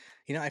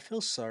I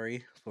feel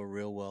sorry for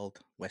real world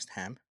West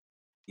Ham.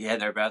 Yeah,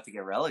 they're about to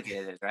get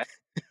relegated, right?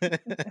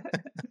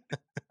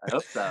 I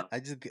hope so. I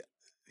just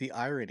the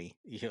irony.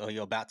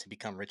 You're about to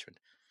become Richmond.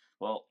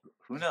 Well,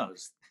 who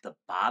knows? The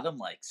bottom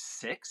like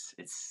six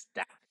is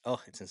stacked.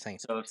 Oh, it's insane.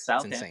 So if It's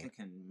insane. Southampton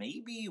can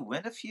maybe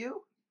win a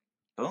few,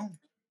 boom,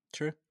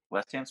 True.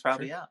 West Ham's True.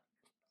 probably out.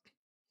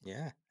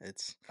 Yeah,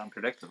 it's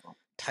Unpredictable.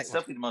 tight It's one.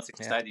 definitely the most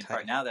Yeah, exciting tight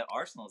part one. now that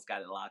Arsenal's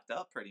got it locked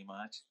up pretty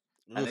much.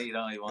 I know Oof, you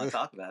don't even want to oof.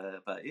 talk about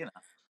it, but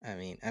I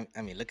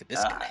mean, look at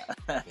this guy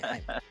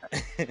behind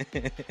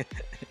me.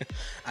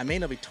 I may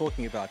not be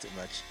talking about it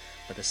much,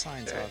 but the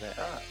signs Sure. are there.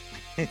 I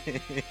love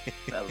it.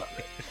 I love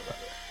it.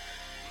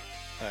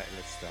 All right,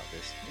 let's start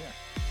this. Yeah.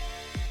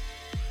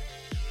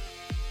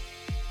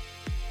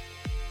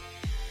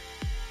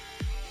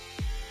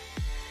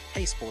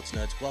 Hey sports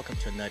nerds, welcome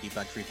to a Nerdy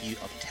Bug review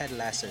of Ted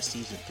Lasso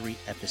Season 3,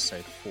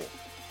 Episode 4.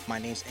 My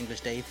name's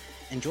English Dave,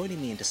 and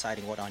joining me in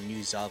deciding what our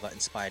new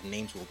Zava-inspired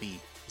names will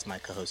be is my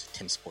co-host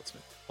Tim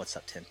Sportsman. What's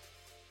up, Tim?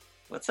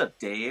 What's up,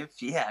 Dave?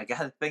 Yeah, I got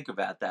to think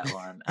about that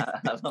one. I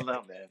don't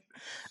know, man.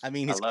 I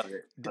mean, I love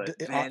it. But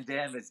Van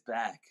Damme is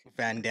back.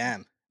 Van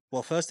Damme.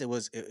 Well, first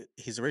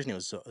his original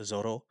was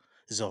Zorro.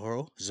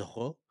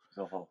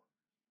 So,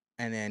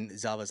 And then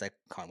Zava's like,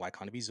 why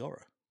can't it be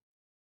Zorro?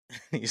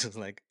 He's just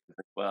like,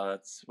 well,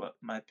 that's what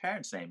my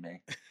parents named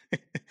me.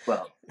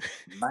 Well,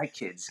 my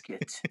kids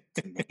get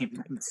to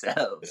name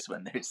themselves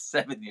when they're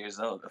 7 years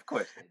old. Of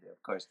course they do.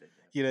 Of course they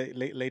do.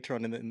 Later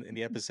on in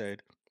the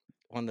episode,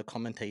 one of the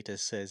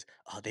commentators says,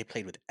 "Oh, they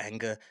played with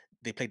anger.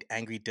 They played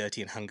angry,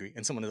 dirty, and hungry."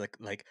 And someone is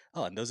like,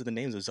 "Oh, and those are the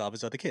names of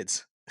Zava's other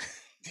kids."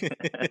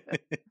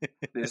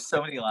 There's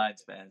so many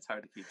lines, man. It's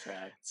hard to keep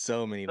track.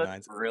 So many Such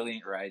lines.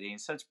 brilliant writing,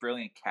 such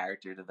brilliant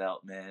character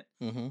development.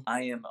 Mm-hmm.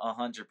 I am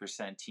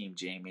 100% Team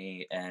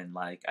Jamie, and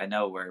like I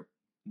know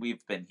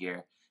we've been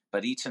here,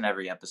 but each and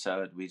every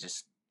episode we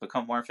just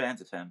become more fans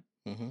of him.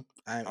 Mm-hmm.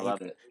 I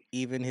love it.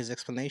 Even his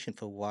explanation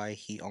for why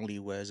he only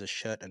wears a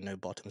shirt and no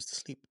bottoms to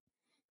sleep.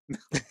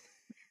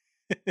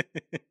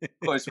 Of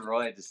course,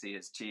 Roy had to see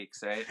his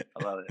cheeks, right?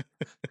 I love it.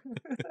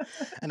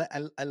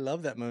 And I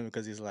love that moment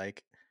because he's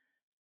like,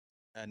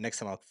 next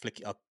time I'll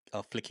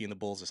flick you in the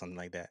balls or something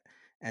like that.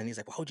 And he's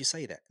like, why would you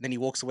say that? And then he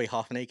walks away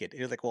half naked.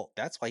 He was like, well,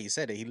 that's why he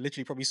said it. He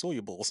literally probably saw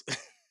your balls.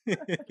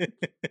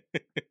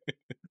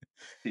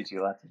 Teach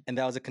you a lesson. And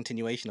that was a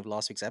continuation of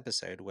last week's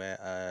episode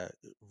where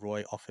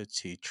Roy offered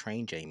to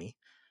train Jamie.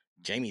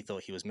 Jamie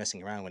thought he was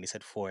messing around when he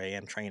said 4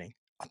 a.m. training.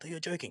 I thought you were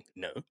joking.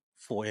 No,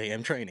 4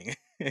 a.m. training.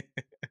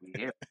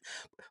 Yeah.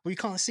 We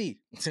can't see.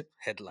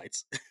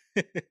 Headlights.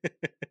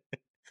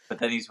 But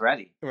then he's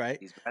ready. Right.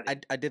 He's ready.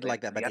 I did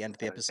like that by the end of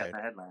the episode.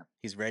 The headlamp.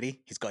 He's ready.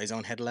 He's got his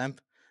own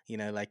headlamp.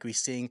 Like we're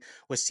seeing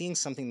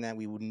something that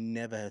we would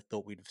never have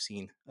thought we'd have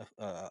seen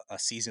a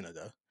season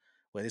ago,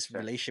 where this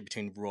relationship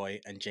between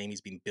Roy and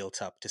Jamie's been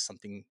built up to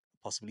something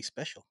possibly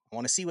special. I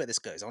want to see where this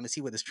goes. I want to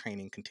see where this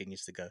training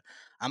continues to go.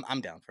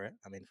 I'm down for it.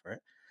 I'm in for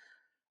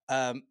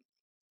it.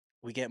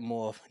 We get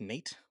more of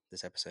Nate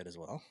this episode as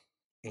well.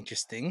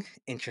 Interesting.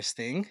 A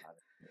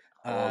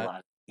whole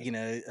lot.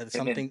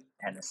 Something.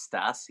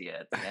 Anastasia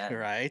at the end.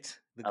 Right.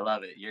 I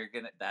love it.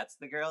 That's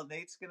the girl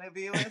Nate's gonna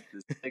be with?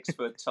 This 6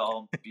 foot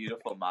tall,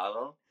 beautiful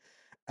model.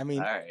 I mean,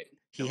 all right.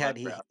 He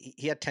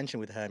had tension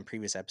with her in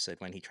previous episode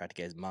when he tried to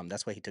get his mom.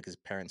 That's why he took his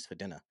parents for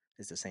dinner.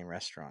 It's the same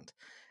restaurant,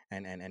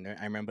 and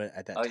I remember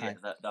at that time.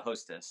 Yeah, the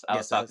hostess. I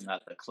was talking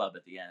about the club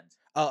at the end.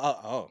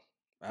 Oh.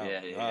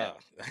 Yeah.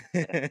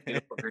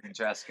 Beautiful green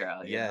dress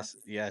girl. Yes.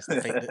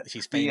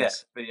 She's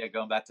famous. But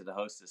going back to the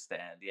hostess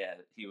stand. Yeah,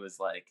 he was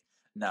like,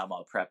 "No, I'm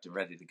all prepped and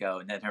ready to go."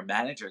 And then her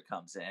manager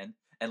comes in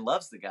and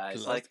loves the guy.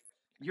 It's like,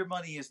 your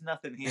money is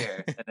nothing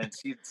here, and then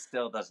she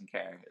still doesn't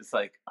care. It's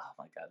like, oh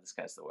my god, this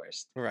guy's the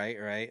worst.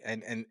 Right.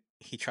 And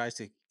he tries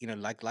to,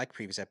 like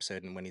previous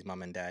episode, and when his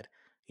mom and dad,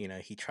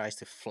 he tries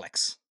to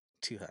flex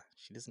to her.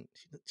 She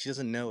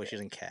doesn't know, or she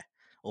doesn't care,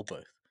 or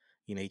both.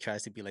 He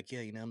tries to be like, yeah,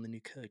 I'm the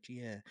new coach,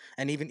 yeah.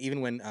 And even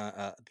when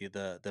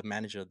the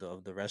manager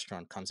of the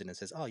restaurant comes in and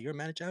says, oh, you're a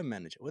manager, I'm a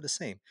manager, we're the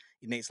same.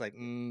 Nate's like,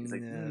 he's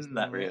like,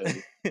 not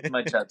really.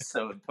 My job's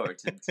so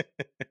important.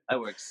 I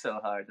work so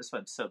hard. That's why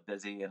I'm so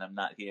busy and I'm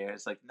not here.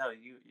 It's like, no,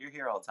 you're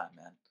here all the time,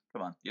 man.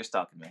 Come on, you're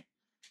stalking me.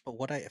 But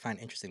what I find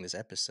interesting this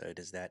episode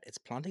is that it's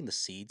planting the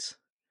seeds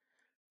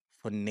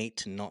for Nate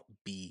to not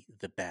be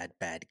the bad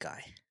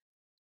guy.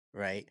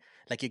 Right?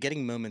 Like you're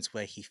getting moments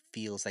where he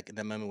feels like in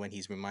the moment when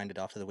he's reminded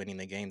after the winning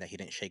the game that he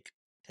didn't shake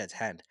Ted's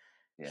hand.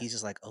 Yeah. He's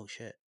just like, oh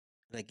shit.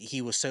 Like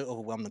he was so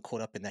overwhelmed and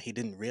caught up in that he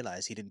didn't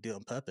realize he didn't do it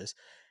on purpose.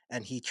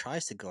 And he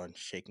tries to go and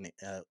shake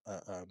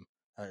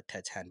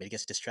Ted's hand, but he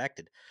gets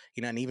distracted.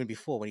 And even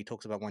before when he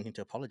talks about wanting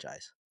to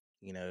apologize,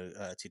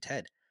 to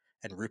Ted,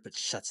 and Rupert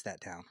shuts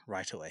that down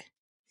right away.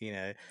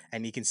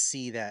 And you can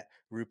see that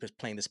Rupert's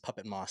playing this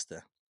puppet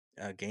master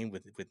game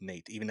with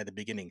Nate, even at the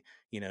beginning,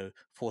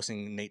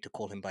 forcing Nate to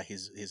call him by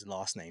his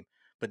last name.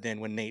 But then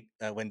when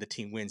when the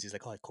team wins, he's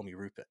like, oh, call me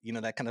Rupert.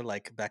 That kind of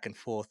like back and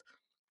forth.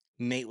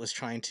 Nate was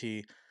trying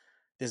to,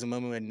 there's a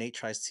moment where Nate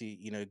tries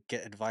to,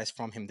 get advice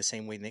from him the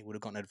same way Nate would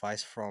have gotten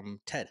advice from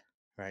Ted,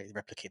 right?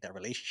 Replicate that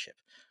relationship.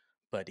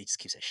 But he just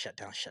keeps it shut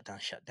down, shut down,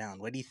 shut down.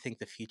 Where do you think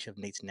the future of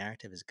Nate's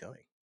narrative is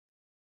going?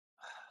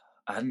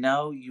 I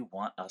know you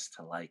want us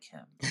to like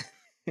him,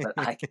 but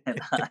I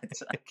cannot.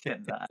 I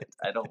cannot.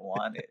 I don't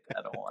want it.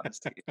 I don't want to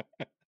see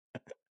it.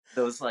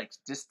 Those like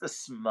just the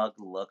smug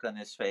look on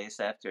his face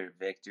after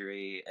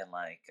victory, and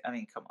like, I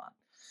mean, come on.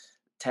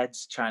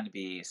 Ted's trying to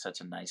be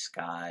such a nice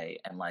guy,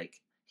 and like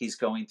he's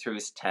going through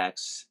his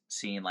texts,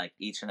 seeing like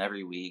each and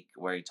every week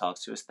where he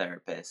talks to his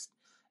therapist,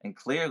 and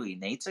clearly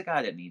Nate's a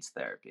guy that needs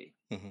therapy.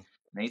 Hmm.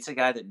 Nate's a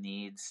guy that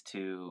needs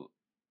to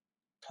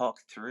talk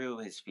through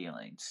his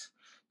feelings,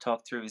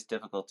 talk through his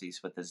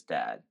difficulties with his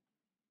dad.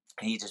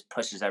 He just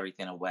pushes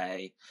everything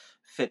away,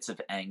 fits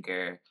of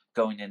anger,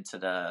 going into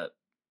the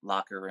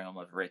locker room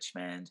of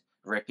Richmond,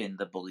 ripping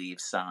the believe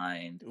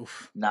sign,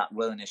 Oof. not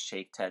willing to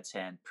shake Ted's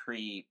hand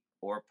pre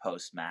or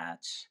post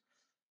match,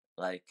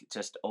 like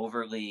just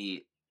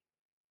overly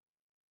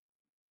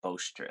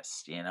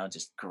boisterous,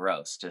 just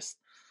gross, just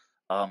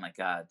oh my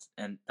god.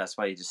 And that's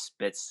why he just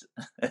spits,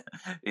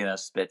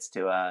 spits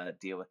to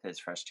deal with his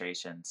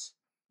frustrations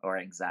or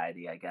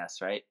anxiety, I guess,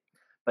 right?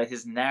 But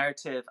his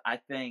narrative, I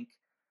think,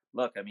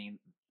 look, I mean,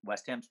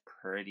 West Ham's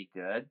pretty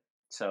good,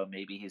 so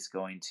maybe he's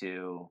going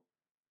to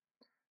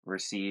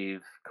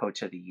receive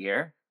Coach of the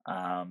Year,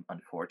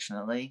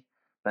 unfortunately.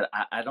 But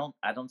I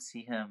don't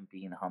see him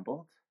being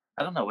humbled.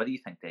 I don't know. What do you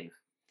think, Dave?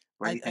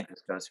 Where do I, you I think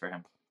this goes for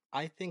him?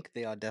 I think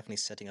they are definitely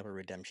setting up a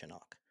redemption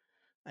arc.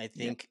 I Yeah,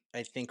 think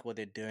I think what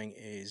they're doing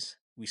is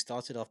we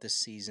started off this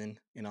season,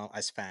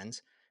 as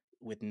fans,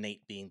 with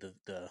Nate being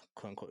the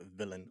quote unquote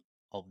villain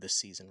of this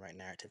season, right?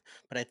 Narrative.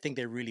 But I think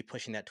they're really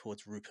pushing that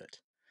towards Rupert.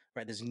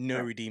 Right? There's no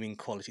right. redeeming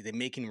quality. They're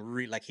making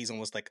like he's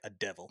almost like a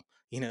devil,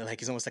 like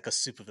he's almost like a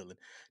supervillain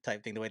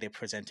type thing, the way they're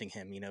presenting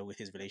him, with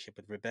his relationship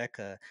with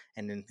Rebecca.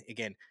 And then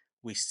again,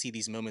 we see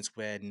these moments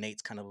where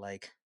Nate's kind of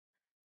like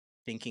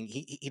thinking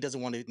he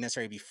doesn't want to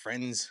necessarily be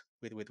friends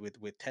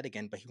with Ted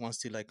again, but he wants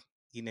to like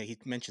he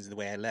mentions the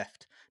way I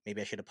left.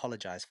 Maybe I should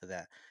apologize for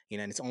that.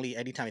 And it's only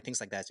anytime he thinks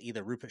like that, it's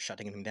either Rupert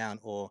shutting him down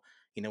or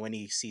when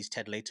he sees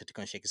Ted later to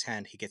go and shake his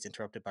hand, he gets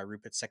interrupted by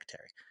Rupert's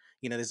secretary.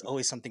 There's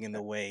always something in Yeah,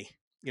 the way.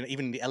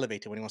 Even in the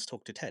elevator when he wants to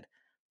talk to Ted,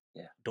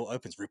 yeah. door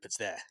opens, Rupert's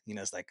there.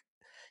 It's like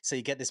so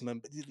you get this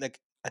moment. Like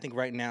I think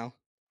right now,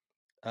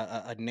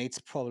 Nate's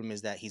problem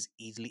is that he's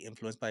easily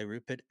influenced by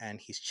Rupert and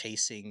he's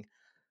chasing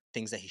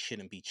things that he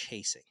shouldn't be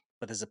chasing.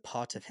 But there's a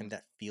part of him Mhm.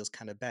 that feels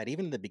kind of bad.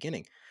 Even in the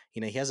beginning,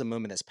 he has a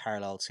moment that's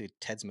parallel to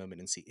Ted's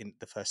moment in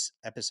the first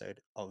episode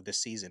of this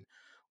season,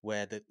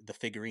 where the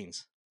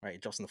figurines, right,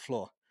 it drops on the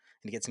floor,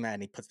 and he gets mad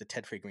and he puts the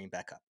Ted figurine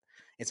back up.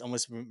 It's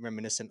almost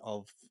reminiscent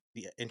of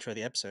the intro of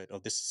the episode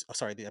of this. Oh,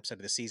 sorry, the episode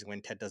of the season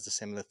when Ted does the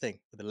similar thing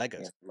with the Yeah,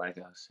 Legos.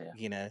 Legos,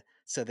 yeah.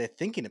 So they're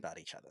thinking about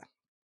each other,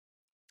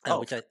 uh, Oh,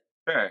 which for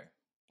I sure.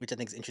 which I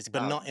think is interesting,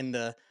 but not 1000. in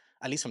the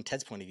at least from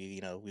Ted's point of view.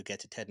 We'll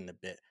get to Ted in a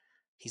bit.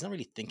 He's not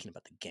really thinking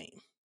about the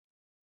game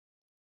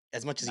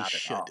as much as he Not at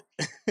should. all.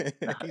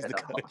 Not He's the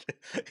at all. coach.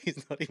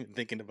 He's not even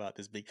thinking about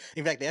this big.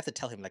 In fact, they have to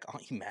tell him like,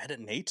 "Aren't you mad at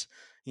Nate?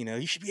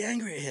 You should be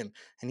angry at him."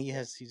 And Yeah,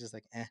 he's just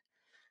like, "Eh."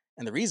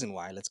 And the reason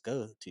why, let's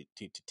go to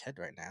Ted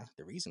right now.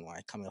 The reason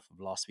why, coming off of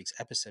last week's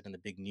episode and the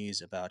big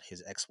news about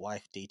his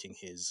ex-wife dating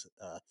his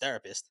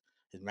therapist,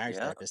 his marriage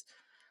yeah, therapist,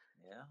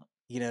 yeah,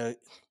 you know,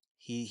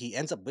 he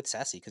ends up with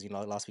Sassy because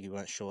last week we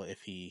weren't sure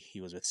if he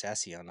was with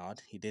Sassy or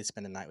not. He did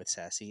spend the night with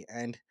Sassy,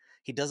 and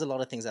he does a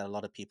lot of things that a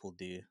lot of people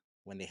do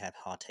when they have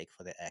heartache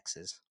for their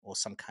exes or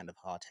some kind of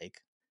heartache.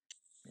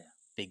 yeah.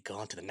 They go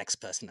on to the next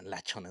person and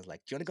latch on and is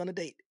like, "Do you want to go on a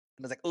date?"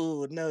 And I was like,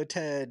 "Oh no,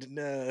 Ted,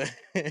 no."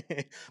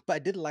 But I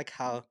did like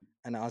how, Mhm.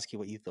 and I ask you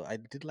what you thought. I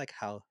did like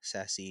how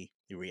Sassy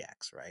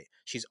reacts. Right,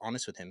 she's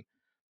honest with him,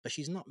 but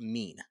she's not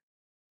mean.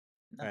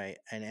 No. Right,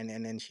 and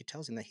then she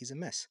tells him that he's a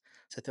mess.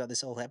 So throughout this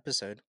whole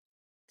episode,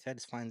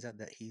 Ted finds out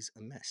that he's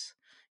a mess.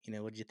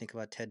 What did you think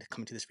about Ted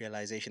coming to this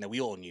realization that we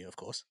all knew, of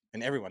course,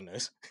 and everyone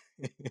knows?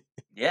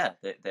 Yeah,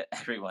 that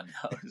everyone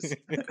knows.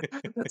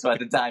 That's why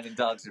the Diamond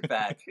Dogs are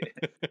back.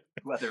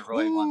 Whether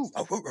Roy Woo! wants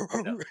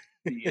to,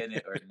 be in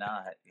it or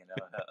not, he'll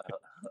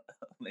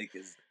make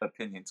his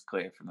opinions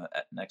clear from the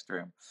next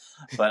room.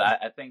 But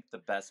I think the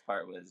best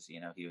part was,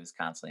 he was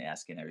constantly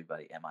asking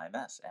everybody, "Am I a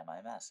mess? Am I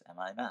a mess? Am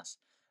I a mess?"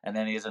 And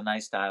then he has a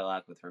nice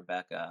dialogue with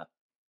Rebecca,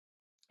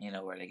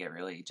 where they get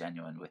really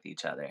genuine with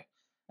each other.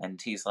 And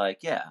he's like,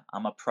 "Yeah,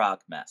 I'm a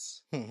prog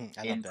mess I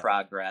love in that.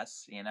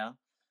 progress.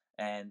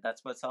 And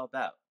that's what it's all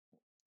about.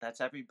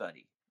 That's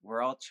everybody.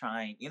 We're all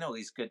trying,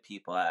 these good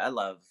people. I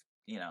love,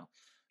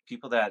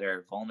 people that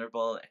are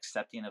vulnerable,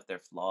 accepting of their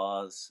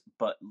flaws,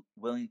 but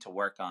willing to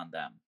work on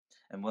them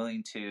and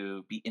willing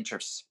to be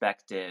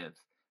introspective,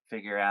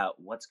 figure out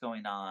what's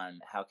going on,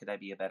 how could I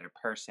be a better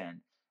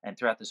person? And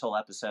throughout this whole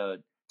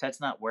episode,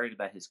 Ted's not worried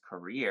about his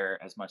career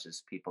as much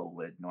as people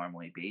would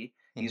normally be.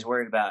 He's Mhm.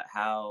 worried about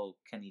how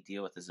can he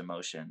deal with his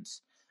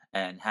emotions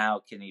and how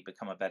can he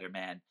become a better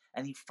man.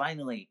 And he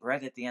finally,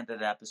 right at the end of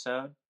the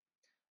episode,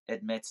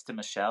 admits to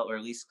Michelle, or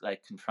at least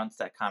like confronts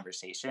that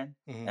conversation.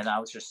 Mhm. And I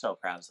was just so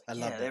proud. I was I like,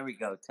 yeah, loved it. there we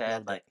go, Ted.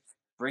 Loved it. Like,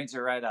 brings it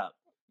right up.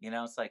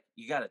 It's like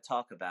you got to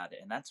talk about it.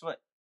 And that's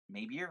what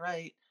maybe you're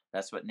right.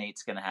 That's what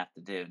Nate's gonna have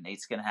to do.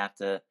 Nate's gonna have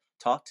to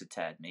talk to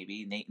Ted.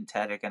 Maybe Nate and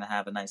Ted are gonna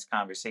have a nice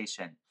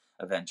conversation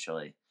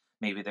eventually.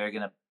 Maybe they're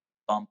gonna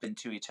bump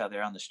into each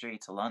other on the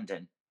streets of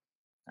London.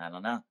 I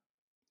don't know.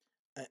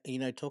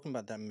 Talking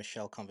about that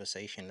Michelle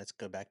conversation, let's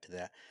go back to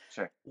that.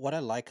 Sure. What I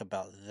like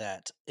about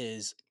that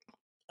is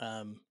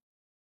um,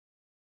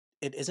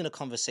 it isn't a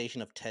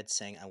conversation of Ted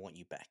saying, I want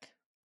you back,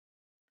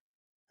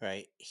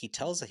 right? He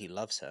tells her he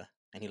loves her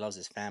and he loves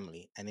his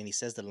family. And then he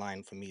says the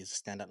line for me is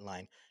a standout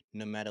line,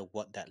 no matter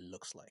what that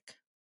looks like,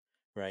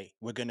 right?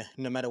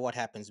 No matter what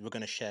happens, we're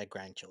going to share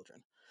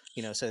grandchildren.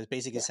 So it's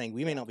basically Yeah. saying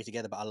we may not be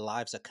together, but our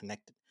lives are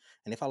connected.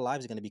 And if our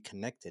lives are going to be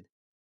connected,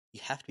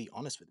 you have to be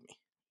honest with me.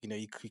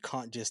 You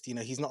can't just,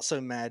 he's not so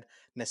mad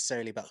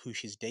necessarily about who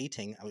she's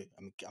dating. I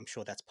mean, I'm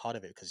sure that's part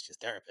of it because she's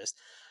a therapist,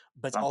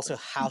 but it's Something. also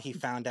how he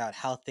found out,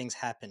 how things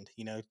happened,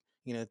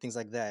 things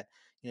like that.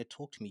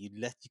 Talk to me.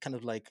 You kind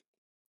of like,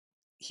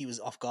 he was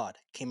off guard,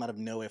 came out of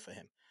nowhere for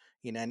him.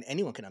 And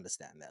anyone can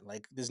understand that.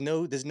 Like, there's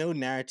no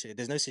narrative,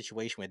 there's no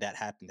situation where that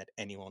happened that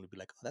anyone would be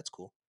like, oh, that's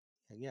cool.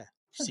 Yeah,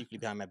 secretly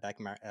behind my back,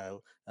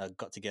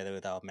 got together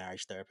with our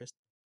marriage therapist.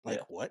 Yeah.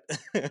 Like, what?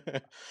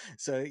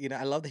 So,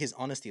 I love that his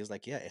honesty. Was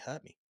like, yeah, it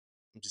hurt me.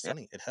 I'm just Yeah.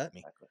 telling you, it hurt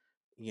me.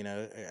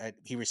 Exactly.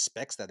 He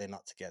respects that they're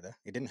not together.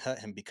 It didn't hurt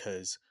him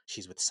because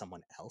she's with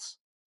someone else.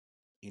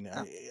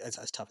 No.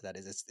 As tough as that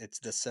is, it's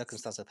the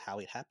circumstance of how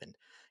it happened.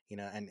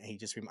 And he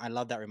just, I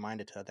love that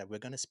reminder to her that we're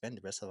going to spend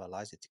the rest of our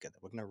lives together.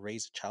 We're going to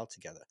raise a child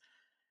together.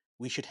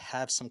 We should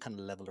have some kind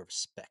of level of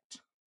respect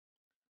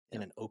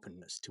Yeah. an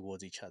openness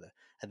towards each other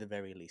at the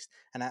very least.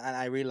 And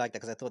I really like that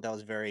because I thought that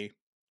was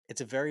it's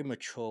a very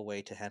mature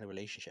way to handle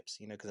relationships,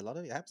 because a lot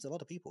of it happens to a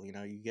lot of people. You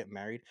get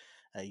married,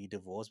 you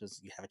divorce, but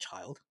you have a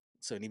child.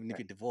 So even if Right.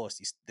 you're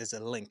divorced, there's a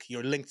link.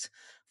 You're linked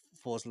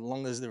for as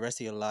long as the rest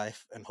of your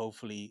life, and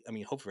hopefully,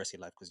 hope for the rest of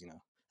your life, because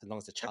as long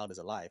as the Right. child is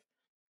alive,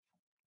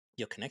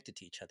 you're connected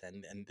to each other,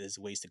 and there's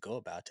ways to go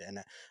about it. And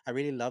I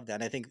really love that.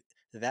 And I think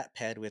that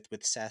paired with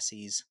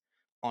Sassy's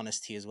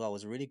honesty as well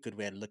was a really good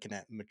way of looking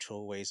at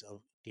mature ways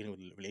of dealing with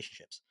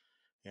relationships,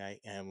 right?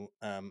 And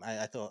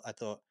I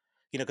thought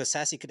because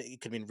Sassy could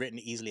have been written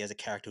easily as a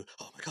character.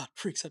 Oh my god,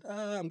 freaks out!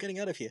 I'm getting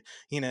out of here.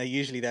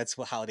 Usually that's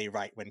how they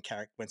write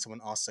when someone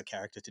asks a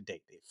character to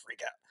date, they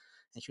freak out.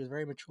 And she was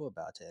very mature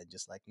about it, and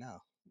just like, no,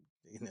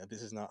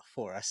 this is not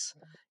for us.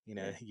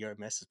 Yeah. You're a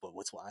mess, but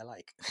what's what I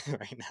like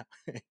right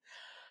now.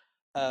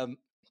 um,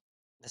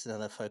 that's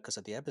another focus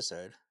of the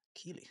episode.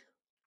 Keely.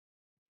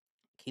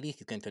 Keely is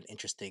going through an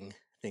interesting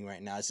thing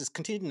right now. It's this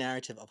continued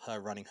narrative of her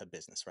running her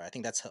business, right? I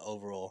think that's her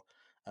overall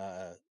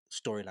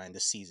storyline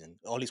this season,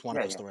 or at least one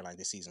of Yeah. her Yeah. storyline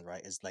this season,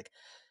 right? Is like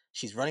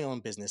she's running her own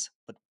business,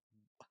 but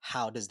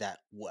how does that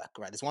work,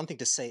 right? There's one thing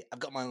to say, I've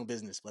got my own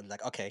business, but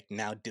like, okay,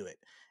 now do it.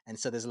 And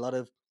so there's a lot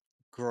of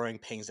growing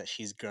pains that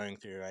she's going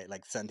through, right?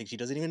 Like certain things she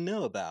doesn't even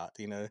know about,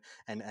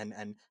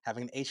 and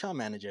having an HR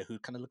manager who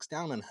kind of looks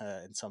down on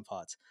her in some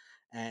parts.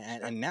 Sure.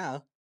 And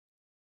now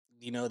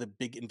the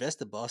big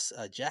investor boss,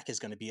 Jack, is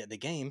going to be at the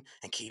game,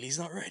 and Keely's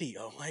not ready.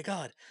 Oh my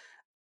god,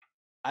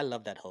 I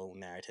love that whole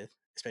narrative,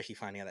 especially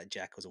finding out that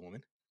Jack was a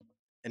woman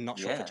and not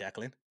short for Yeah.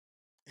 Jacqueline.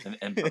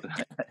 And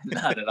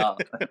not at all.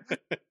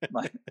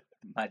 My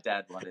my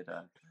dad wanted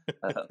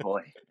a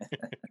boy.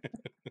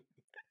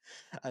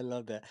 I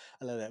love that.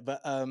 I love that.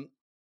 But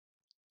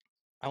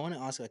I want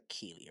to ask about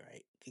Keely,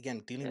 right?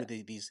 Again, dealing Yeah.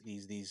 with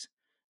these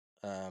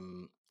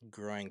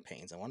growing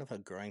pains, and one of her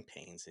growing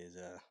pains is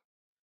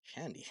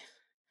Shandy.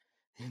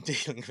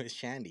 Dealing with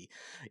Shandy.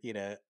 You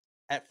know,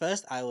 at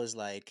first I was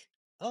like,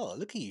 "Oh,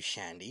 look at you,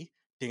 Shandy,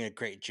 doing a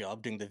great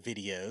job doing the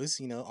videos.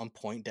 On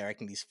point,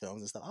 directing these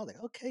films and stuff." I was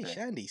like, "Okay, Right.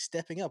 Shandy,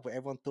 stepping up where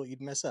everyone thought you'd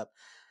mess up."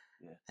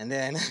 Yeah. And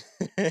then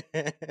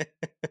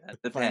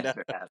The find out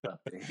banter half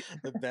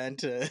update. the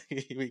banter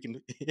we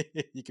can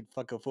you can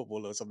fuck a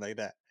football or something like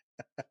that.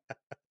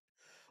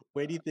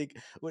 Where do you think?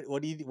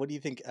 What do you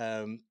think?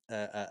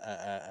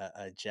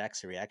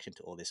 Jack's reaction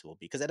to all this will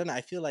be? Because I don't know.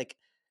 I feel like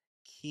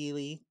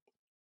Keely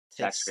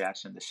Jack's takes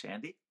reaction to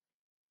Shandy?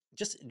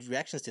 just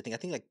reactions to things. I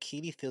think like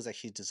Keely feels like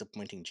she's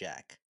disappointing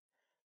Jack,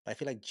 but I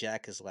feel like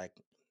Jack is like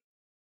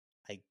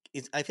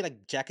I feel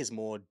like Jack is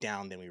more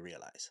down than we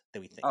realize,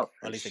 than we Oh, think, or at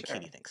for least than Keely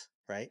sure. thinks.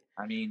 Right?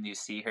 I mean, you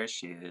see her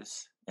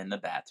shoes in the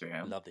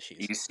bathroom. Love the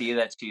shoes. You see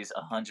that she's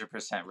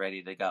 100%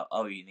 ready to go.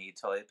 Oh, you need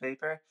toilet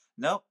paper?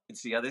 Nope,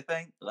 it's the other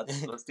thing.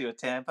 Let's do a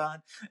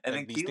tampon. And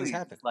then These things Keely's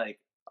happen. like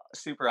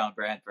super on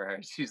brand for her.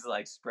 She's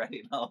like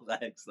spreading all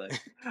legs. Like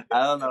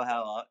I don't know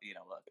how look,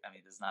 I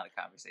mean, this is not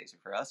a conversation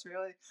for us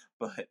really,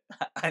 but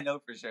I know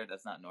for sure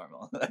that's not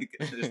normal. Like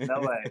there's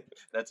no way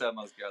that's how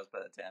most girls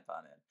put a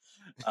tampon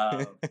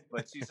in.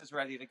 But she's just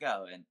ready to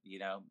go. And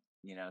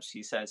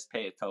she says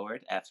pay it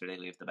forward after they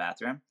leave the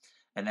bathroom,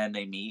 and then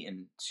they meet,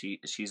 and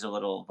she's a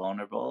little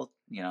vulnerable,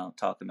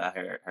 talking about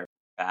her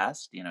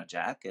past,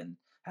 Jack, and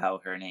how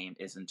her name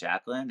isn't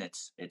Jacqueline,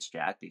 it's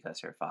Jack because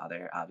her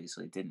father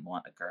obviously didn't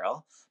want a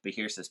girl, but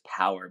here's this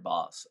power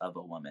boss of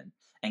a woman,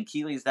 and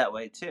Keely's that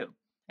way too,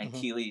 and Hmm.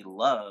 Keely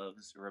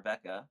loves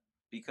Rebecca,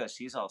 because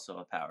she's also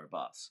a power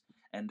boss,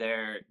 and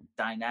their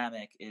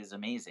dynamic is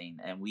amazing.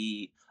 And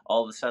we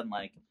all of a sudden,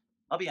 like,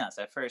 I'll be honest,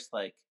 at first,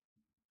 like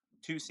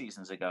 2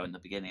 seasons ago in the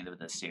beginning of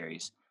this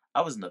series,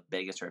 I wasn't the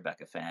biggest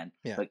Rebecca fan,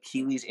 Yeah. but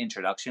Keely's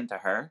introduction to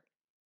her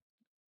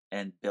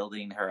and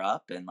building her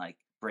up and like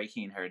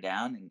breaking her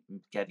down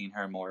and getting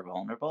her more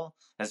vulnerable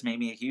has made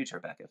me a huge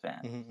Rebecca fan.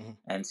 Hmm.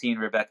 And seeing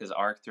Rebecca's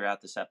arc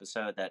throughout this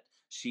episode, that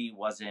she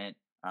wasn't,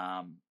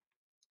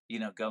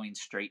 going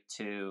straight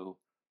to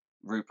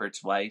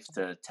Rupert's wife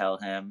to tell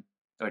him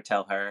or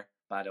tell her,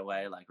 by the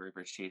way, like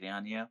Rupert's cheating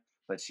on you,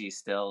 but she's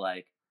still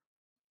like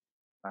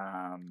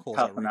Calls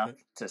out tough enough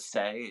Rupert. to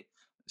say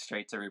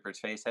straight to Rupert's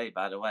face, "Hey,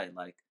 by the way,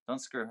 like, don't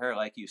screw her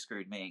like you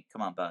screwed me.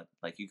 Come on, bud.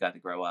 Like, you got to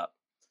grow up."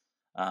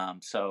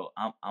 So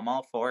I'm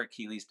all for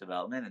Keely's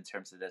development in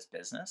terms of this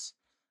business.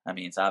 I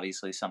mean, it's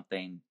obviously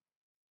something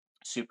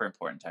super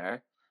important to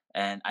her,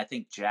 and I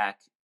think Jack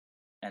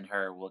and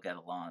her will get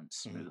along Hmm.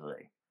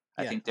 smoothly.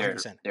 I Yeah, think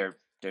 100%.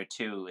 they're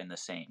two in the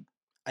same.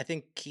 I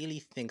think Keely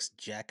thinks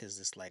Jack is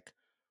this like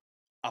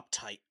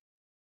uptight,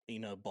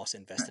 boss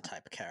investor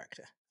type of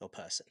character or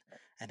person.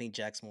 I think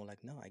Jack's more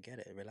like, no, I get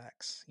it,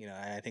 relax.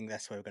 I think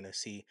that's what we're going to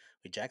see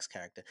with Jack's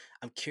character.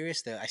 I'm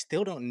curious though. I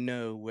still don't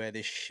know where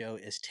this show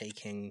is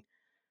taking.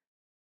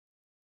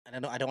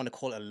 And I don't want to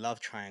call it a love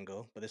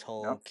triangle, but this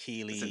whole Nope, that's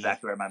Keely,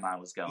 exactly where my mind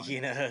was going.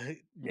 Yeah,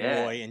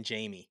 Roy and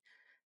Jamie.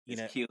 You is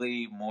know,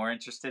 Keely more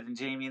interested in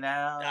Jamie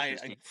now? I,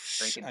 Is I, Jamie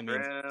breaking I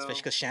mean, especially through?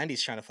 because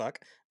Shandy's trying to fuck,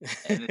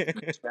 And is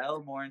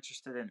Michelle more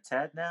interested in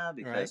Ted now right?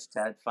 because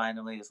Ted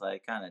finally is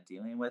like kind of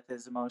dealing with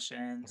his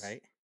emotions?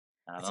 Right.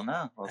 I It's don't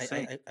know. We'll I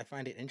see. I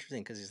find it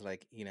interesting because it's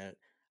like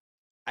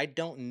I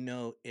don't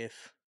know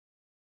if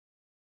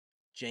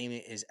Jamie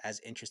is as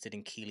interested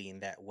in Keely in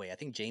that way. I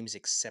think James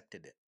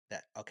accepted it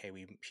that okay,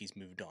 she's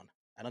moved on.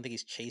 I don't think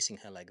he's chasing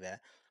her like that.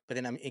 But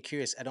then I'm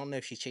curious. I don't know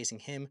if she's chasing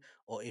him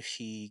or if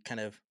she kind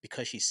of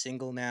because she's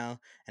single now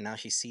and now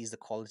she sees the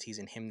qualities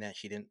in him that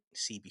she didn't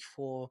see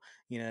before,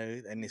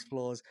 and his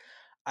flaws.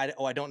 I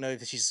don't know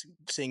if she's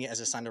seeing it as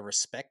a sign of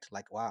respect,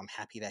 like wow, I'm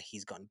happy that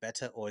he's gotten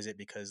better, or is it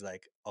because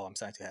like oh, I'm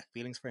starting to have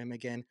feelings for him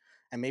again,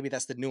 and maybe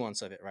that's the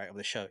nuance of it, right? Of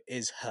the show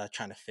is her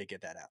trying to figure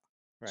that out,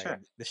 right? Sure.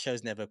 The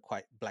show's never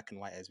quite black and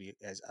white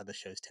as other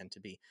shows tend to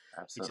be,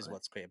 which is Absolutely.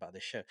 what's great about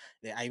this show.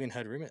 I even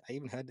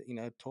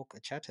heard talk a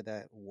chatter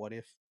that what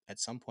if at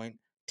some point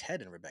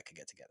Ted and Rebecca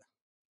get together,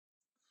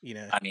 you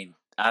know? I mean,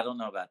 I don't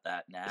know about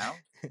that now,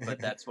 but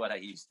that's what I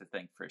used to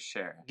think for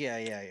sure. Yeah,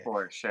 yeah, yeah.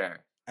 For sure.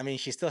 I mean,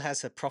 she still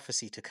has her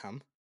prophecy to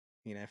come,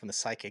 from the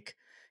psychic,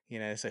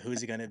 So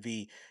who's it going to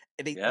be?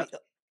 They, they Yep.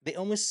 they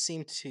almost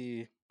seem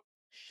to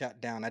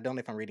shut down. I don't know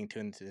if I'm reading too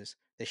into this.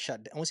 They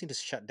almost seem to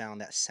shut down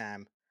that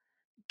Sam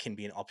can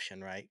be an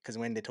option, right? Because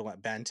when they talk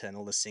about banter and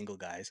all the single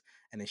guys,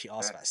 and then she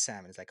asks Sure. about Sam,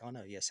 and it's like, oh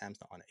no, yeah, Sam's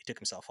not on it. He took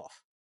himself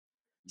off.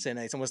 So Mhm.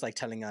 no, it's almost like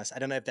telling us. I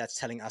don't know if that's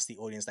telling us the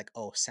audience like,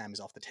 oh, Sam is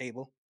off the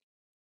table,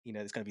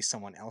 there's going to be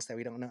someone else that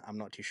we don't know. I'm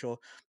not too sure,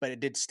 but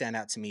it did stand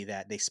out to me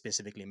that they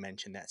specifically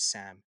mentioned that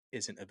Sam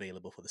isn't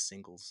available for the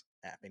singles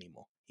app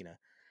anymore. So I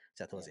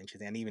thought it Yeah. was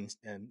interesting, and even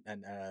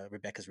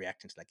Rebecca's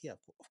reaction to like, yeah,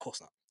 of course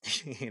not.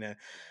 you know,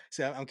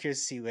 so I'm curious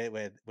to see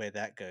where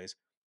that goes.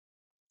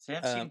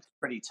 Sam Um, seems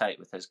pretty tight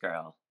with his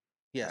girl right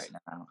yes,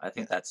 now. I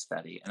think yes, that's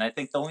steady. And I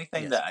think the only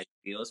thing yes. that I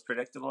feel is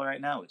predictable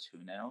right now, which who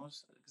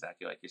knows,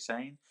 exactly like you're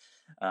saying,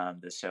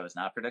 this show is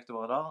not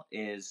predictable at all,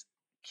 is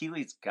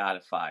Keely's got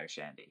to fire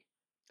Shandy.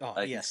 Oh,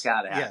 Like, it's yes,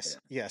 got to yes,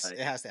 happen. yes. It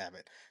Like, has to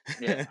happen.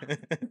 yeah,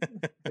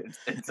 it's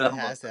It has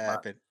almost to a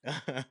must. happen.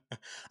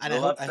 And The I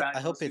hope love I hope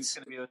triangles, who's it's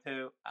going to be with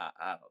who? I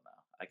don't know.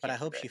 I But I can't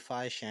hope she predict.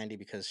 fires Shandy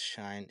because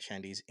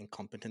Shandy's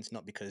incompetence,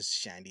 not because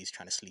Shandy's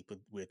trying to sleep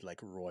with like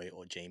Roy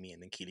or Jamie,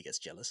 and then Keely gets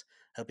jealous.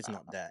 I hope it's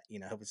not that.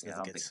 I hope it Yeah, I doesn't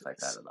don't get think it's like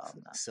that at all.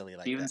 No. silly She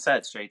like even that.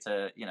 said straight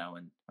to,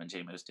 when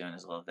Jamie was doing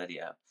his little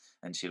video,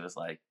 and she was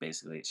like,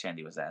 basically,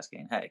 Shandy was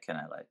asking, "Hey, can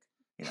I like,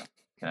 you know,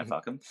 can I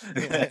fuck him?" And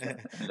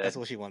That's then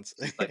all she wants.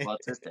 she's like, "Well,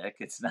 it's his dick.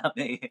 It's not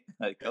me.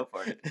 Like, go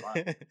for it if you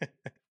want."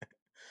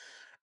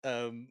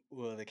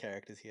 Well, the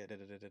characters here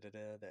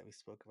that we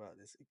spoke about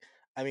this.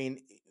 I mean,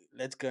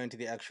 let's go into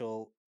the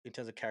actual in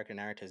terms of character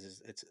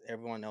narratives. It's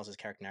everyone else's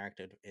character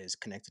narrative is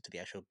connected to the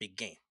actual big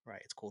game,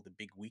 right? It's called the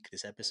big week.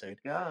 This There we episode,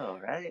 go.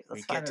 Right? we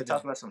Let's get finally to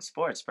talk the about some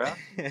sports, bro.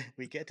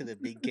 we get to the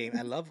big game.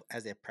 I love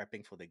as they're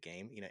prepping for the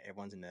game.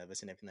 Everyone's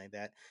nervous and everything like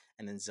that.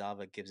 And then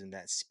Zava gives him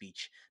that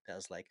speech that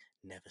was like,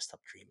 "Never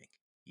stop dreaming.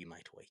 You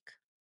might wake."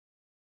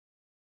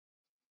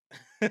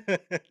 I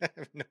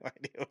have no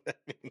idea what that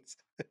means.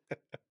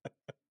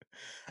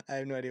 I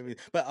have no idea.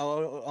 But I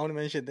want to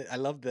mention that I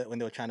love that when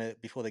they were trying to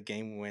before the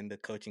game when the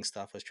coaching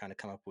staff was trying to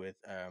come up with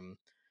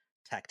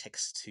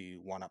tactics to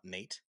one up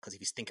Nate because if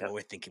he's thinking what Yep.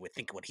 we're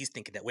thinking what he's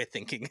thinking that we're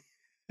thinking.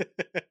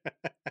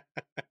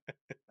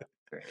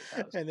 Great.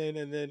 That was. And then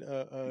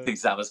You think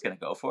Zava's gonna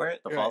go for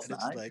it? The right, false and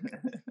it's just nine? like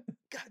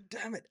God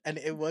damn it! And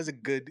it was a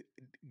good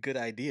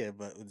idea,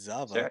 but with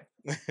Zava, Sure.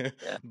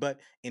 Yeah. but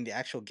in the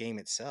actual game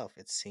itself,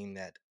 it seemed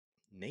that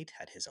Nate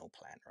had his own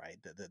plan, right?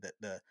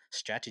 The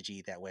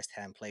strategy that West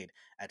Ham played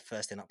at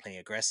first, they're not playing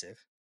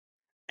aggressive,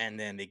 and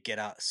then they get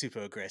out super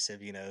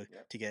aggressive,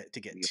 Yep. to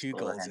get You two pull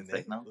the goals hand in there.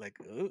 signal. Like,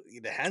 ooh,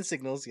 the hand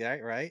signals, yeah,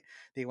 right?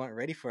 They weren't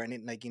ready for it,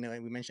 and like we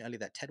mentioned earlier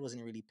that Ted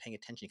wasn't really paying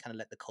attention. He kind of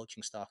let the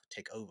coaching staff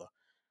take over,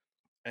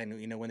 and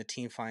when the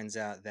team finds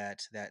out that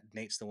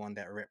Nate's the one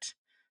that ripped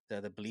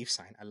the belief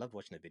sign. I love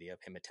watching the video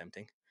of him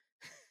attempting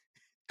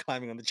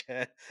climbing on the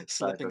chair,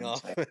 Slide slipping on the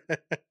off, chair.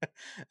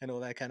 and all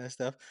that kind of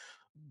stuff.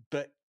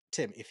 But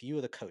Tim, if you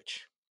were the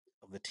coach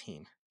of the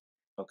team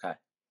Okay.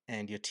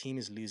 and your team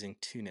is losing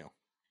 2-0,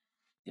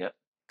 Yep.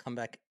 come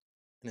back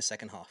in the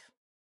second half,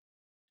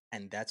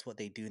 and that's what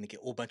they do, and they get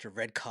a whole bunch of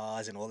red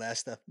cards and all that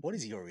stuff, what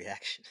is your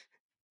reaction?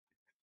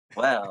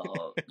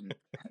 Well,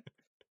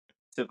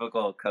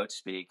 typical coach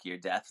speak, you're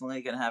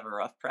definitely gonna have a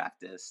rough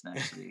practice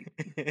next week.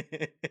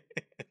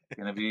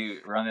 Gonna be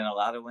running a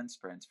lot of wind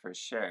sprints for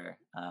sure.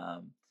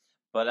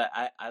 But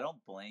I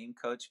don't blame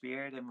Coach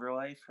Beard and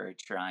Roy for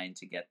trying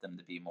to get them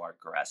to be more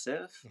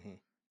aggressive Mhm.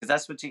 because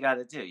that's what you got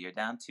to do. You're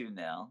down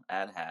 2-0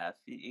 at half.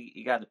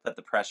 You got to put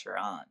the pressure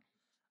on.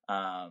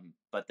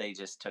 But they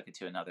just took it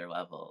to another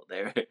level.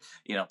 They were,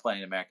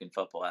 playing American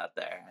football out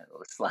there,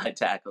 slide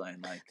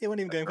tackling like They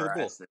weren't even going for the ball.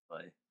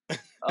 aggressively.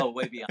 Oh,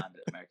 way beyond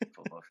American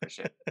football for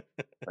sure.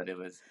 But it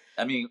was,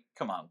 I mean,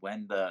 come on,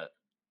 when the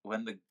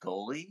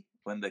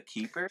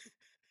keeper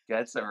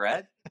gets a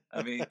red,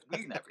 I mean,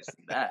 we never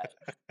see that.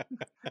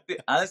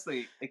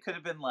 Honestly, it could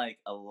have been like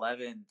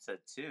 11-2.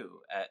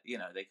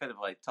 They could have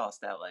like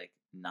tossed out like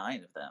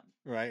 9 of them.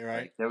 Right,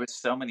 right. Like there was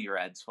so many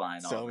reds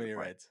flying all So over the many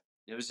place. reds.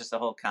 It was just a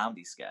whole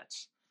comedy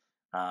sketch.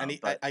 And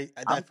But I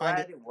I'm find glad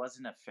it. it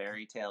wasn't a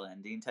fairy tale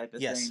ending type of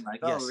thing. Yes,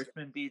 Like, oh, yes,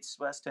 Richmond beats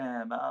West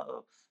Ham.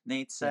 Oh,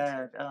 Nate yes.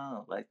 said,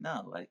 oh, like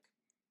no, like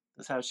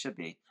that's how it should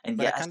be. And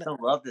But I yeah, I kind of, still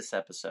love this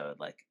episode,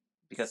 like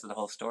because of the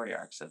whole story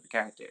arcs of the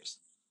characters.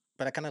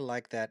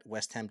 like that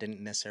West Ham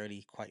didn't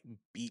necessarily quite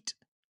beat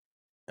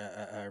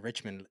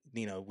Richmond,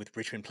 with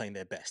Richmond playing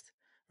their best,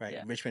 right?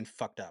 Yeah, Richmond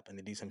fucked up and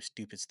they do some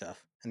stupid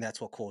stuff, and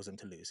that's what caused them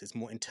to lose. It's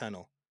more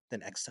internal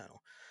than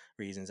external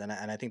reasons, and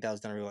I think that was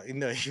done really well. Even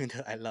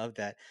though I love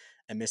that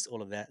amidst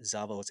all of that,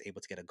 Zava was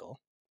able to get a goal.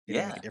 It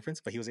didn't make a yeah,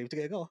 difference, but he was able to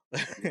get a goal.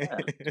 yeah.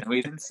 And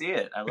we didn't see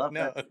it. I love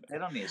No, that. They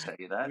don't need to show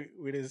you that.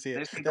 we didn't see They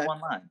it. just need the That one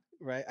line.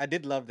 right. I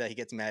did love that he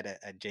gets mad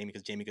at Jamie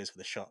because Jamie goes for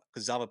the shot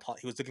because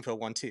he was looking for a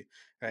 1-2,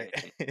 right?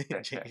 Yeah,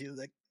 sure, sure. Jamie was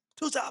like,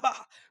 to Zava.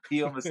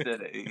 He almost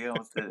did it. He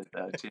almost did it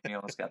though. Jimmy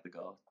almost got the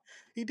goal.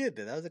 He did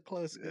that. That was a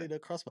close, Yeah,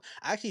 crossbar.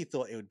 I actually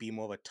thought it would be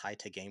more of a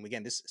tighter game.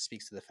 Again, this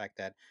speaks to the fact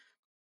that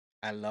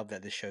I love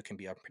that this show can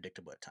be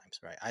unpredictable at times,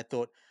 right?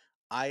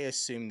 I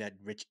assumed that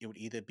it would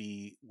either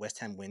be West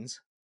Ham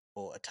wins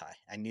or a tie.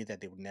 I knew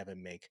that they would never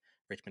make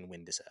Richmond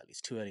win this early.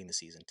 It's too early in the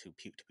season to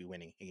be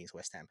winning against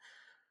West Ham.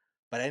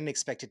 But I didn't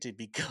expect it to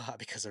be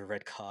because of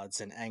red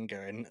cards and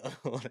anger and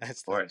all that of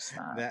stuff course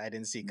not. that I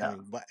didn't see No.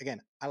 coming. But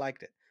again, I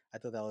liked it. I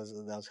thought that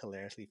was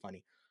hilariously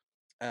funny.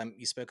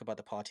 You spoke about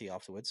the party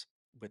afterwards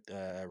with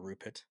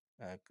Rupert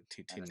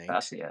to Nate,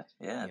 Anastasia.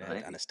 Yeah, the and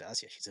lady.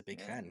 Anastasia. She's a big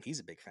Yeah. fan. He's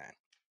a big fan.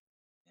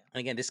 Yeah. And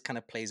again, this kind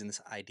of plays in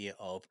this idea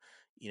of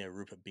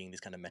Rupert being this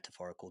kind of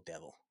metaphorical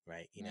devil,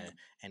 right? Mm,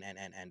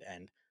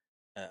 And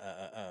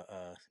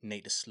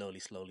Nate is slowly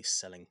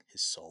selling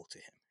his soul to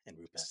him, and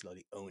Rupert's yeah.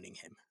 slowly owning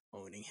him.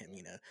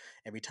 Yeah.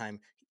 Every time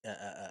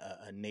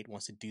Nate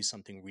wants to do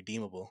something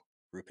redeemable,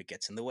 Rupert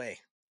gets in the way.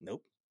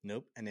 Nope,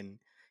 nope. And then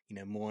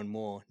more and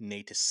more,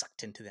 Nate is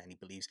sucked into that, and he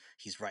believes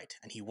he's right,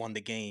 and he won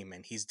the game,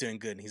 and he's doing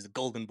good, and he's the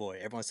golden boy.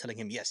 Everyone's telling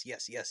him yes,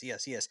 yes, yes,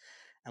 yes, yes,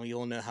 and we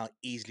all know how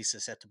easily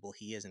susceptible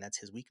he is, and that's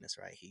his weakness,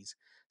 right? He's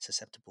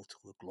susceptible to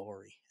the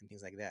glory and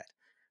things like that.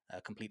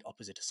 Complete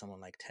opposite to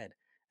someone like Ted,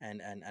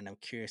 and I'm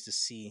curious to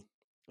see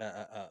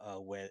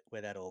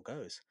where that all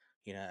goes.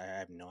 I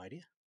have no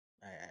idea.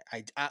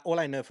 All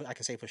I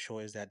can say for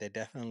sure is that they're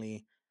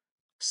definitely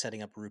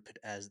setting up Rupert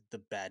as the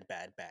bad,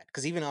 bad, bad.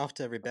 Because even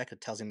after Rebecca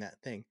tells him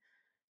that thing,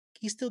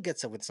 he still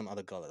gets up with some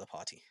other girl at the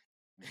party.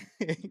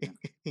 Mhm, mhm.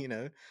 you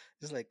know,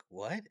 just like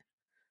what?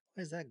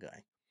 Where's that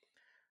guy?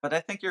 But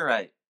I think you're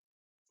right.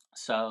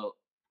 So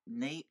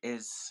Nate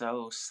is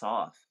so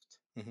soft.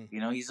 Hmm.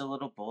 He's a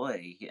little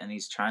boy and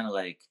he's trying to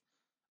like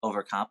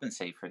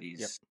overcompensate for Yep.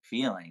 these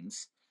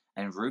feelings.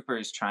 And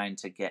Rupert is trying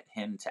to get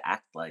him to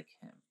act like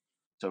him.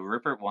 So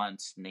Rupert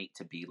wants Nate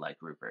to be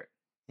like Rupert.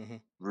 Hmm. Hmm.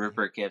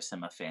 Rupert gives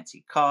him a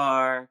fancy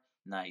car,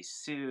 nice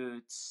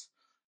suits,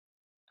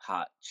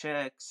 hot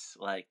chicks,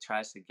 like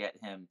tries to get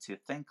him to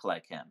think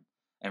like him.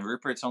 And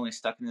Rupert's only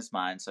stuck in his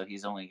mind, so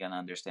he's only gonna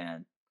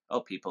understand, oh,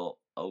 people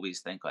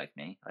always think like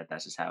me. Like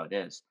that's just how it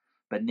is.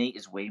 But Nate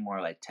is way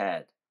more like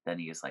Ted than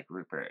he is like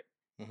Rupert.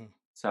 Hmm.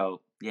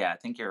 So yeah, I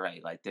think you're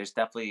right. Like there's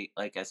definitely,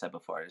 like I said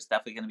before, there's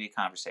definitely gonna be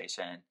a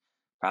conversation,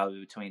 probably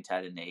between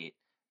Ted and Nate,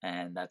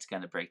 and that's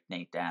gonna break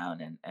Nate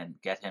down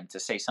and get him to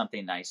say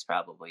something nice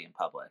probably in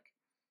public.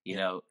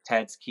 Yep.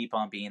 Ted's keep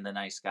on being the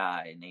nice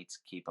guy, and Nate's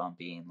keep on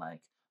being like,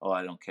 "Oh,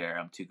 I don't care.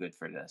 I'm too good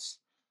for this."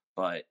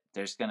 But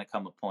there's going to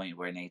come a point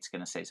where Nate's going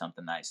to say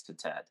something nice to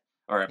Ted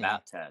or Hmm.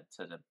 about Ted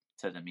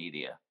to the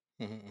media.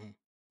 Hmm.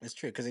 It's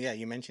true because yeah,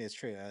 you mentioned it's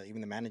true. Even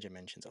the manager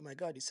mentions, "Oh my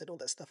God, you said all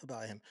that stuff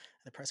about him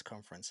at the press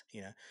conference."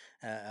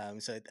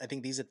 So I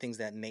think these are things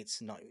that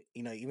Nate's not.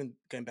 Even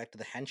going back to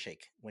the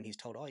handshake when he's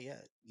told, "Oh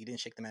yeah, you didn't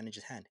shake the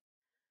manager's hand."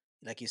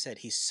 Like you said,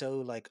 he's so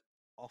like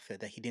off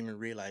it that he didn't even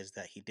realize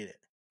that he did it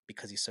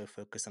because he's so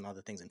focused on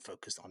other things and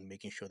focused on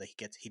making sure that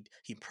he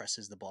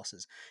impresses the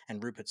bosses.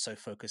 And Rupert's so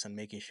focused on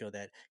making sure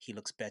that he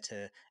looks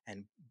better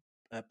and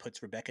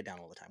puts Rebecca down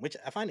all the time, which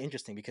I find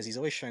interesting because he's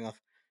always showing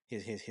off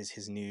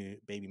his new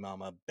baby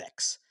mama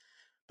Bex.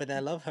 But I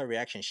love her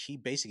reaction. She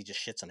basically just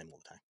shits on him all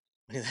the time.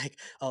 He's like,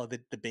 "Oh, the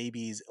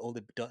baby's all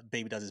the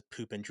baby does is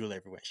poop and drool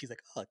everywhere." She's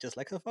like, "Oh, just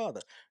like her father,"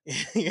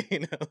 you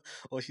know.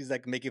 Or she's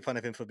like making fun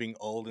of him for being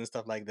old and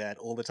stuff like that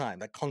all the time,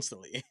 like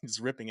constantly, just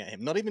ripping at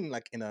him. Not even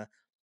like in a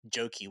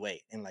jokey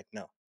way, and like,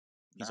 no,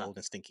 he's No, old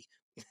and stinky,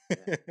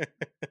 yeah,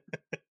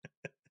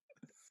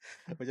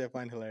 which I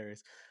find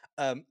hilarious.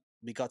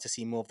 We got to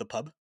see more of the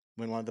pub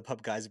when one of the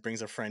pub guys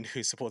brings a friend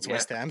who supports yeah.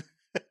 West Ham.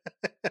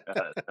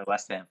 The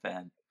West Ham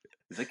fan.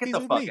 He's like, get He's the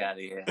with fuck me. out of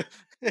here.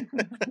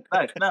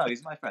 Like, no,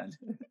 he's my friend.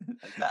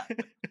 Like that.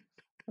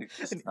 Like,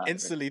 this And is not right.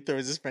 instantly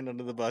throws his friend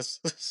under the bus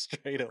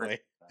straight Frick away.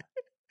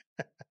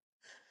 that.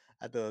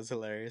 I thought it was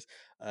hilarious.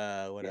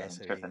 What Yeah, else him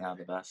do we tripping have? out of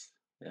the bus.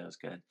 Yeah, it was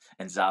good.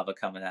 And Zava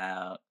coming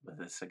out with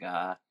a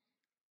cigar.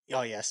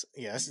 Oh yes,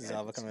 yes, Yeah,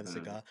 Zava just coming with a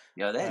cigar.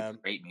 yo, they had Um,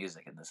 great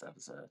music in this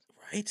episode.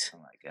 right? Oh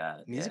my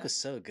god, Music yeah. was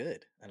so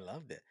good. I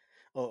loved it.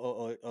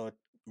 Or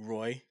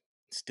Roy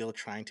still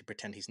trying to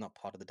pretend he's not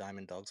part of the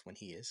Diamond Dogs when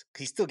he is.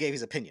 He still gave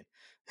his opinion.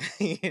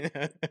 you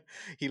know?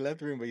 He left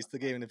the room, but he still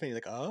gave an opinion.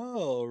 Like,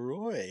 oh,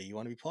 Roy, you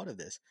want to be part of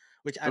this?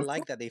 Which I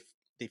like that they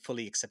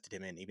fully accepted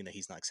him in, even though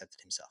he's not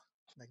accepted himself.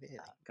 Like,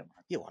 yeah, Come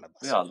on, you're one of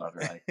we us. all love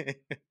Roy.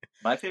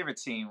 My favorite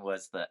scene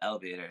was the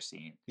elevator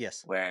scene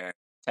Yes. where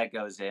Ted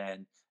goes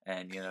in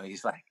and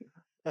he's like,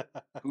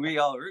 "Who are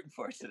y'all rooting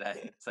for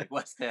today?" It's like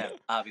West Ham.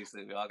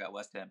 Obviously, we all got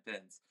West Ham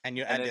pins. And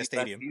you're And at then their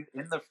stadium. he's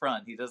in the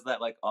front. He does that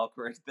like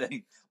awkward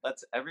thing,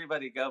 lets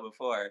everybody go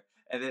before,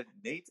 and then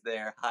Nate's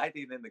there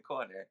hiding in the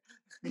corner.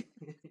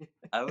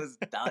 I was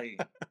dying.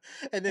 And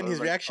I then was his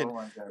like, reaction "Oh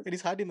my god!" when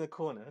he's hiding in the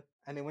corner,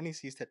 and then when he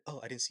sees that, oh,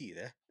 I didn't see you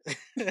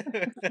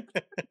there.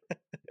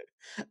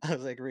 I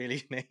was like,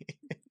 really, Nate?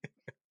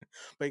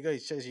 But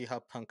it shows you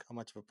how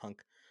much of a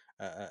punk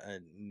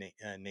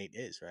Nate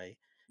is, right?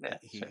 Yeah,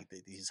 sure.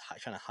 He's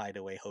trying to hide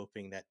away,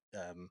 hoping that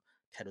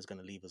Ted was going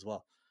to leave as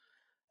well.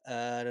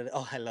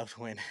 Oh, I loved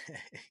when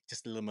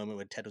just a little moment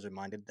when Ted was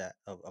reminded that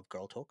of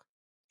girl talk.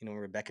 When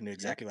Rebecca knew Yeah,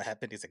 exactly what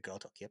happened. He's like, girl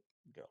talk. Yep,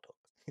 girl talk.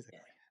 He's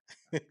like,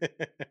 yeah. oh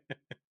yeah.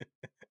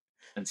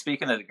 And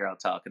speaking of the girl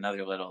talk,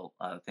 another little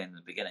thing in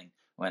the beginning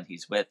when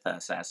he's with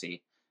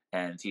Sassy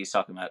and he's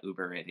talking about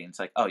Uber rating. It's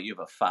like, "Oh, you have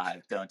a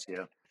 5, don't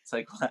you?" It's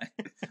like, "What?"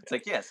 It's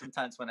like, "Yeah,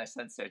 sometimes when I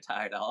sense they're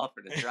tired, I'll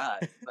offer to drive."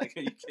 It's like,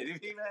 "Are you kidding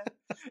me,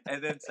 man?"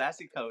 And then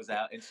Sassy goes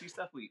out and she's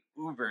definitely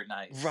uber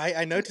nice Right,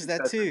 I just noticed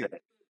that because of too.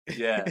 it.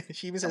 Yeah.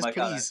 She even I'm says like,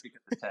 "Oh, that's please.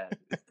 because of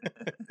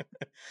Ted."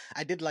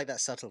 I did like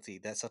that subtlety,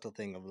 that subtle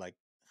thing of like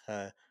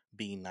her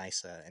being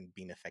nicer and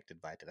being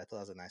affected by it. I thought that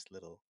was a nice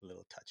little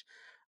touch.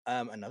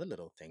 Another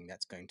little thing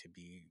that's going to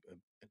be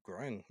a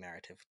growing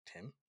narrative,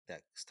 Tim,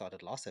 that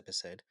started last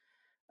episode.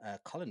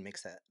 Colin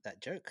makes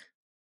that joke,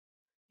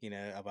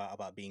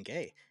 about being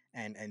gay,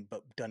 and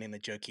but done in a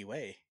jokey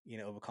way,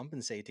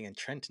 overcompensating, and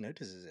Trent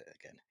notices it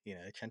again.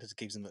 Trent just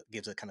gives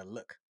a kind of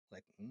look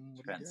like, what are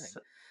you doing? Trent's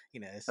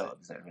It's so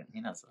observant.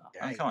 He knows it all.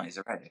 I mean, right. come on, he's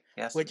a writer.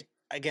 He has to Which be.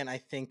 again, I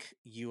think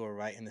you are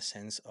right in the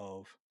sense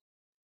of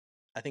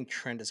I think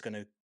Trent is going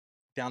to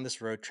down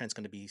this road. Trent's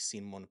going to be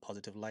seen more in a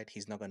positive light.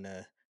 He's not going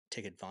to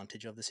take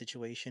advantage of the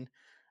situation,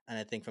 and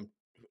I think from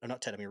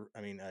not Ted,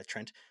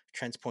 Trent.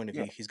 Trent's point of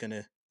Yeah. view, he's going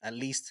to at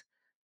least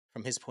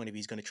from his point of view,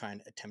 he's going to try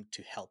and attempt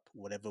to help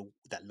whatever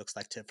that looks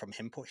like to from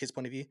his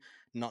point of view,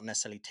 not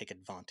necessarily take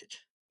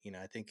advantage.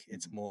 I think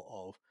it's Mhm. more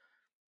of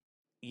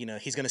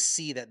he's going to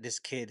see that this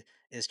kid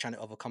is trying to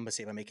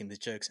overcompensate by making these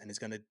jokes, and he's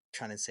going to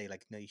try and say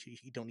like, no,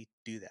 you don't need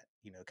to do that.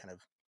 Kind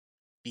of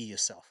be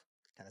yourself,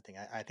 kind of thing.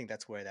 I think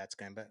that's where that's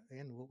going, but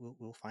again,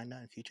 we'll find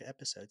out in future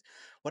episodes.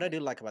 What I Yeah. do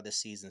like about this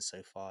season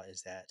so far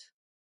is that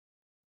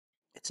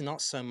it's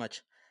not so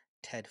much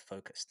Ted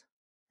focused,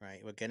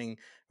 right? We're getting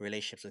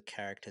relationships with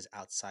characters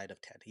outside of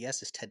Ted.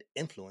 Yes, it's Ted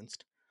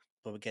influenced,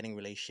 but we're getting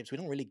relationships. We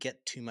don't really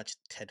get too much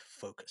Ted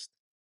focused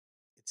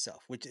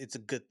itself, which it's a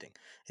good thing.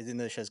 Even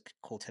though the show's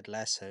called Ted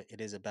Lasso, it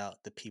is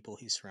about the people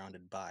he's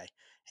surrounded by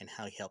and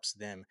how he helps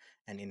them.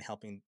 And in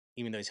helping,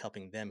 even though he's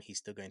helping them, he's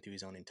still going through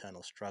his own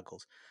internal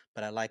struggles.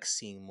 But I like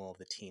seeing more of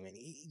the team, and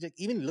like,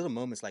 even little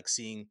moments like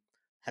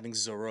having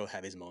Zorro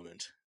have his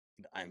moment.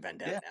 I'm Van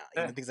Damme Yeah.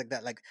 now. Sure. Things like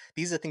that. Like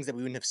these are things that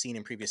we wouldn't have seen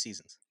in previous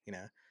seasons.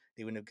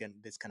 They wouldn't have gotten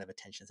this kind of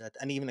attention.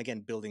 And even again,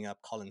 building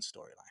up Colin's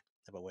storyline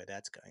about where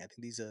that's going. I think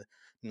these are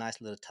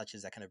nice little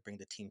touches that kind of bring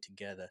the team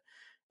together,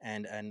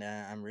 and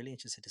I'm really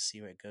interested to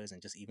see where it goes,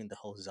 and just even the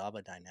whole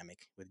Zaba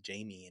dynamic with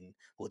Jamie, and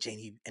will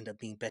Jamie end up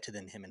being better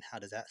than him, and how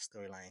does that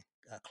storyline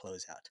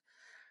close out?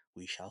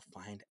 We shall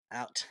find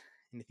out.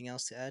 Anything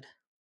else to add?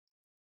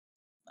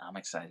 I'm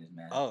excited,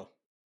 man. Oh,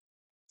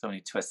 So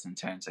many twists and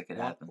turns that could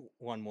One happen.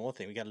 one more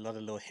thing, we got a lot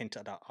of little hint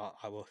at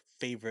our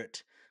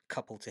favorite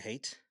couple to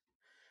hate.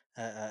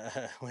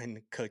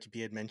 When Coach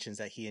Beard mentions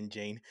that he and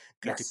Jane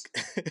go to Yes.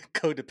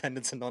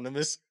 Codependence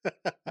Anonymous.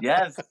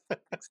 Yes,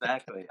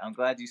 exactly. I'm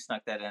glad you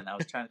snuck that in. I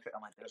was trying to.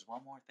 I'm like, there's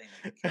one more thing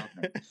that would have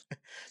killed me.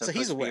 So So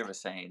he's Coach aware. Beer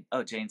was saying,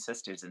 "Oh, Jane's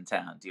sister's in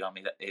town. Do you want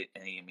me to?"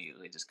 And he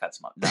immediately just cuts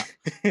him off.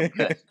 No, I'm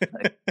good.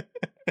 Like,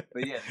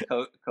 but yeah,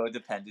 the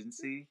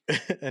codependency,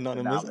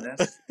 Anonymous.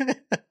 anonymous, and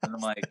I'm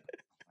like,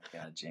 oh my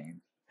god,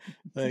 Jane.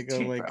 Like, oh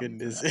Jane my brought me to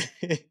goodness.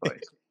 that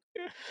place.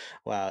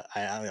 Wow,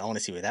 I want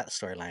to see where that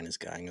storyline is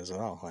going as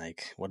well.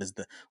 Like, what is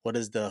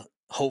the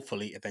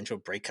hopefully eventual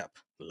breakup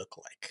look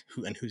like?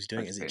 Who's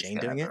doing it? Coach Is it Beer's Jane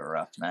gonna doing have it? a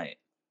rough night.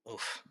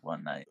 Oof,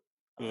 One night,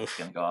 it's oof.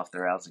 gonna go off the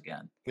rails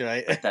again,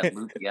 Right, like that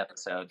loopy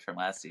episode from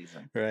last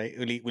season. right.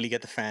 Will he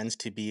get the fans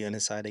to be on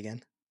his side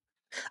again?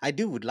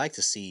 Would like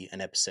to see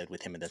an episode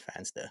with him and the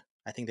fans though.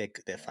 I think they're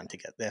Yeah, fun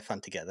together. They're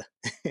fun together.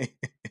 yeah.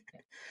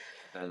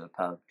 Go to the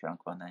pub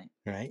drunk one night,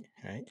 Right,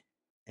 right.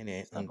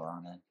 Anyway, stumble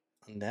on in.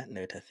 on that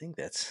note, I think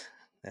that's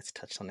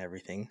touched on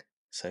everything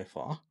so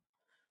far.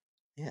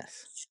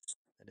 Yes,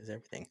 that is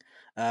everything.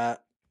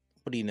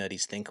 What do you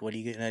nerdies think? What do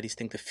you nerdies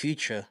think the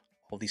future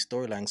of these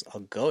storylines are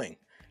going?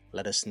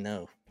 Let us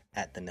know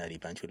at the Nerdy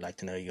Bunch. We'd like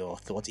to know your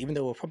thoughts, even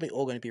though we're probably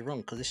all going to be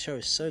wrong because this show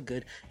is so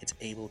good, it's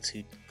able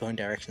to go in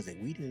directions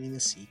that we didn't even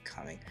see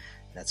coming.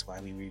 That's why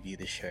we review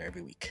this show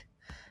every week.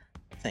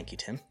 Thank you,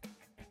 Tim.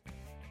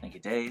 Thank you,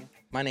 Dave.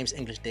 My name's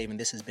English Dave, and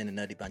this has been a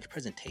Nerdy Bunch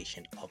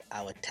presentation of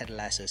our Ted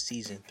Lasso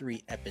Season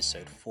 3,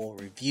 Episode 4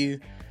 review.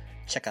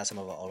 Check out some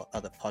of our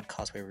other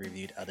podcasts where we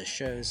reviewed other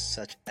shows,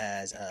 such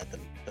as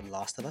The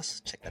Last of Us.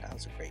 Check that out,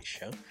 it's a great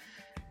show.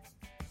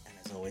 And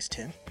as always,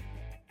 Tim,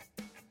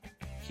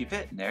 Keep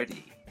it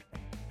nerdy.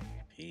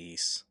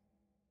 peace.